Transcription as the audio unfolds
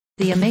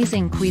The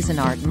amazing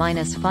Cuisinart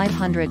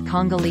 -500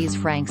 Congolese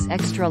francs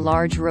extra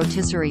large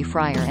rotisserie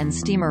fryer and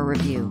steamer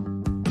review.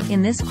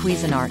 In this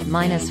Cuisinart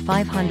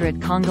 -500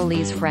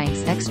 Congolese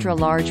francs extra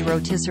large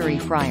rotisserie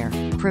fryer,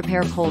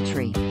 prepare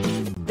poultry.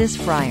 This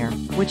fryer,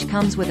 which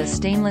comes with a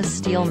stainless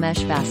steel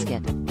mesh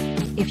basket.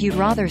 If you'd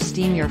rather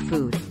steam your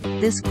food,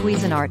 this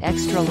Cuisinart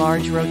extra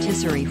large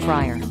rotisserie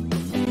fryer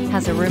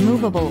has a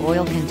removable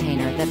oil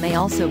container that may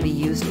also be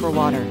used for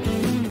water.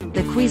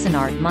 The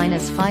Cuisinart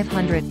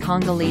 -500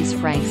 Congolese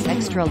francs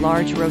extra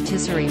large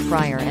rotisserie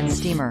fryer and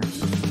steamer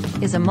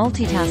is a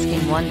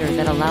multitasking wonder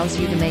that allows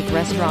you to make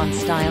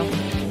restaurant-style.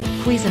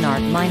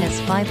 Cuisinart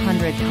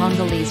 -500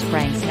 Congolese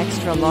francs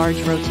extra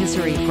large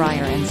rotisserie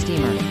fryer and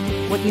steamer.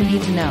 What you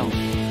need to know.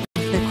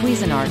 The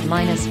Cuisinart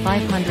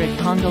 -500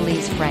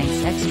 Congolese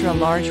francs extra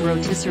large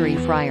rotisserie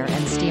fryer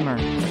and steamer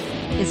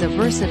is a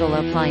versatile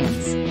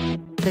appliance.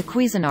 The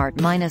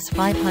Cuisinart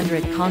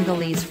 -500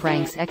 Congolese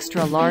francs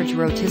extra large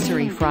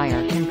rotisserie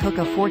fryer can cook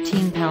a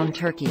 14-pound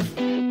turkey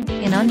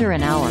in under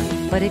an hour,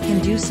 but it can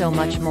do so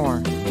much more.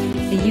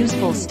 A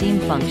useful steam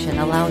function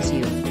allows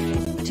you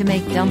to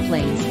make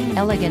dumplings,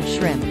 elegant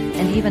shrimp,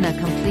 and even a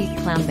complete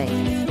clam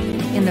bake.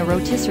 In the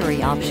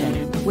rotisserie option,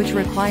 which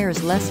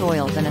requires less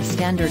oil than a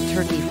standard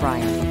turkey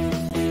fryer.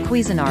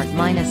 Cuisinart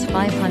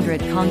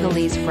 -500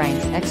 Congolese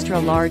francs extra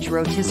large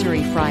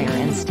rotisserie fryer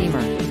and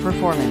steamer,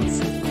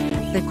 performance.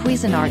 The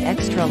Cuisinart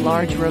extra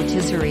large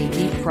rotisserie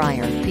deep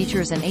fryer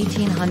features an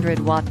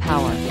 1800-watt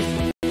power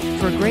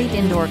for great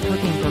indoor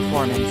cooking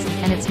performance,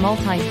 and its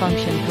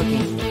multi-function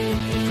cooking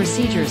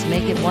procedures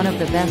make it one of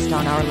the best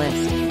on our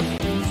list.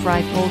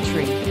 Fry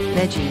poultry,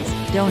 veggies,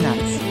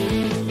 donuts,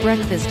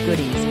 breakfast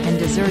goodies, and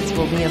desserts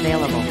will be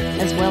available,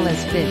 as well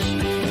as fish.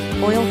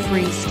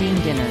 Oil-free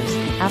steamed dinners,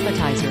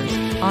 appetizers,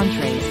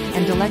 entrees,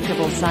 and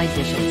delectable side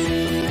dishes.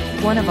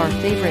 One of our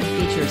favorite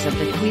features of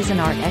the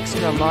Cuisinart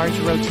extra large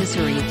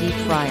rotisserie deep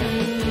fryer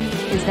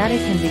is that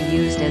it can be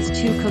used as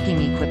two cooking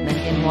equipment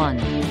in one.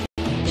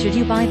 Should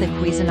you buy the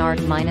Cuisinart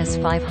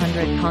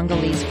 -500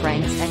 Congolese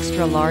francs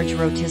extra large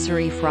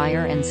rotisserie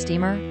fryer and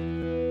steamer?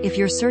 If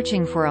you're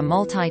searching for a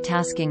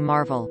multitasking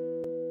marvel,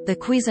 the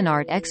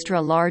Cuisinart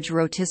extra large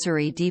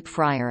rotisserie deep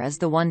fryer is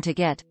the one to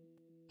get.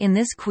 In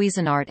this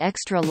Cuisinart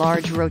extra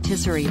large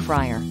rotisserie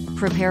fryer,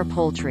 prepare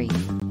poultry.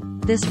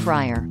 This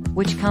fryer,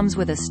 which comes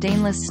with a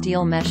stainless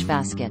steel mesh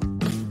basket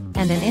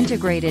and an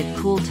integrated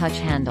cool touch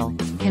handle,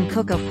 can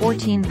cook a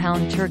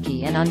 14-pound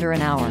turkey in under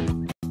an hour.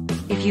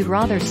 If you'd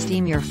rather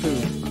steam your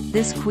food,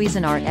 this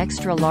Cuisinart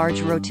extra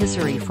large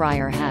rotisserie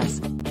fryer has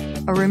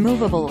a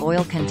removable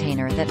oil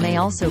container that may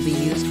also be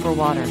used for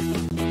water.